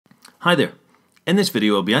Hi there. In this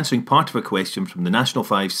video I'll be answering part of a question from the National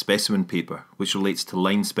 5 specimen paper which relates to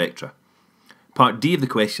line spectra. Part D of the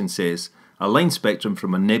question says, a line spectrum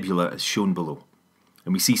from a nebula is shown below.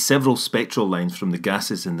 And we see several spectral lines from the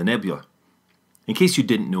gases in the nebula. In case you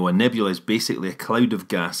didn't know, a nebula is basically a cloud of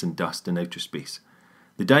gas and dust in outer space.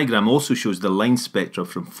 The diagram also shows the line spectra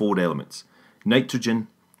from 4 elements: nitrogen,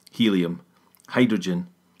 helium, hydrogen,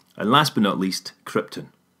 and last but not least, krypton.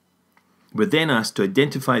 We're then asked to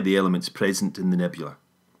identify the elements present in the nebula.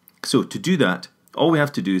 So to do that, all we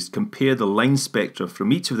have to do is compare the line spectra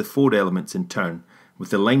from each of the 4 elements in turn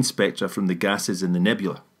with the line spectra from the gases in the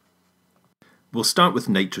nebula. We'll start with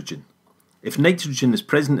nitrogen. If nitrogen is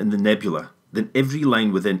present in the nebula, then every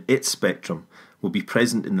line within its spectrum will be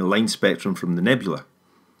present in the line spectrum from the nebula.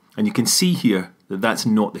 And you can see here that that's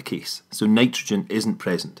not the case, so nitrogen isn't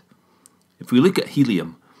present. If we look at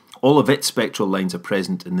helium, all of its spectral lines are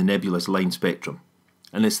present in the nebula's line spectrum,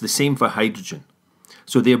 and it's the same for hydrogen,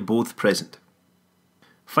 so they're both present.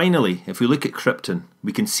 Finally, if we look at krypton,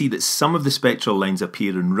 we can see that some of the spectral lines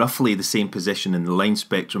appear in roughly the same position in the line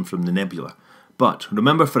spectrum from the nebula, but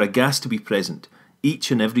remember, for a gas to be present,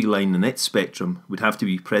 each and every line in its spectrum would have to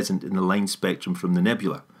be present in the line spectrum from the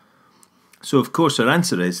nebula. So of course our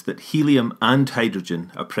answer is that helium and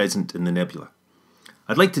hydrogen are present in the nebula.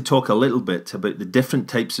 I'd like to talk a little bit about the different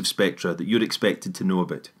types of spectra that you're expected to know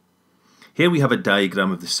about. Here we have a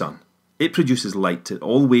diagram of the sun. It produces light at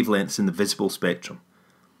all wavelengths in the visible spectrum.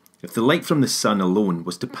 If the light from the sun alone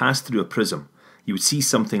was to pass through a prism, you would see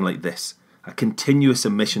something like this, a continuous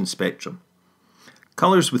emission spectrum.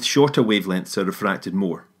 Colours with shorter wavelengths are refracted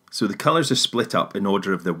more, so the colours are split up in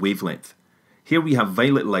order of their wavelength. Here we have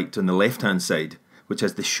violet light on the left-hand side, which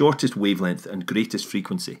has the shortest wavelength and greatest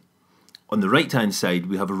frequency. On the right-hand side,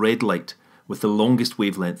 we have a red light with the longest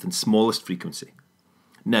wavelength and smallest frequency.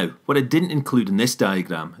 Now, what I didn't include in this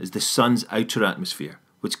diagram is the sun's outer atmosphere,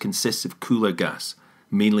 which consists of cooler gas,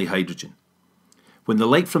 mainly hydrogen. When the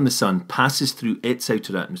light from the sun passes through its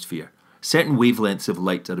outer atmosphere, certain wavelengths of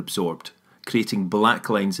light are absorbed, creating black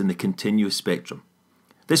lines in the continuous spectrum.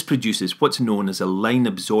 This produces what's known as a line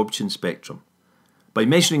absorption spectrum. By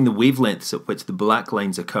measuring the wavelengths at which the black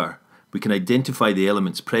lines occur, we can identify the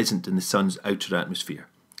elements present in the sun's outer atmosphere,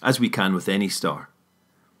 as we can with any star.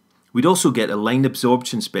 We'd also get a line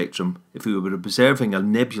absorption spectrum if we were observing a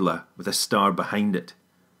nebula with a star behind it.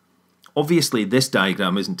 Obviously this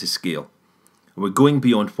diagram isn't to scale, and we're going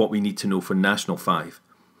beyond what we need to know for National 5.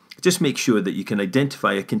 Just make sure that you can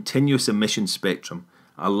identify a continuous emission spectrum,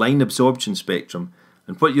 a line absorption spectrum,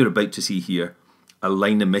 and what you're about to see here, a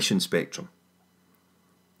line emission spectrum.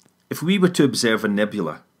 If we were to observe a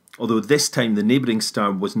nebula, although this time the neighbouring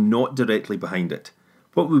star was not directly behind it,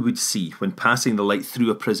 what we would see when passing the light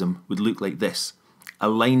through a prism would look like this, a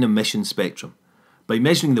line emission spectrum. By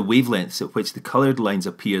measuring the wavelengths at which the coloured lines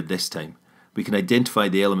appear this time, we can identify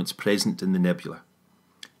the elements present in the nebula.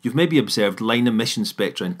 You've maybe observed line emission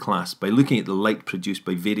spectra in class by looking at the light produced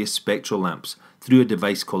by various spectral lamps through a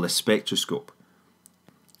device called a spectroscope.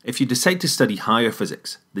 If you decide to study higher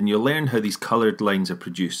physics, then you'll learn how these coloured lines are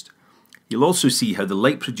produced. You'll also see how the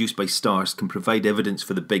light produced by stars can provide evidence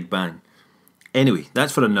for the Big Bang. Anyway,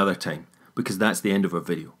 that's for another time, because that's the end of our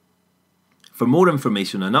video. For more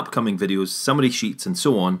information on upcoming videos, summary sheets and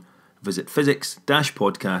so on, visit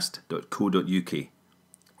physics-podcast.co.uk.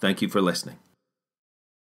 Thank you for listening.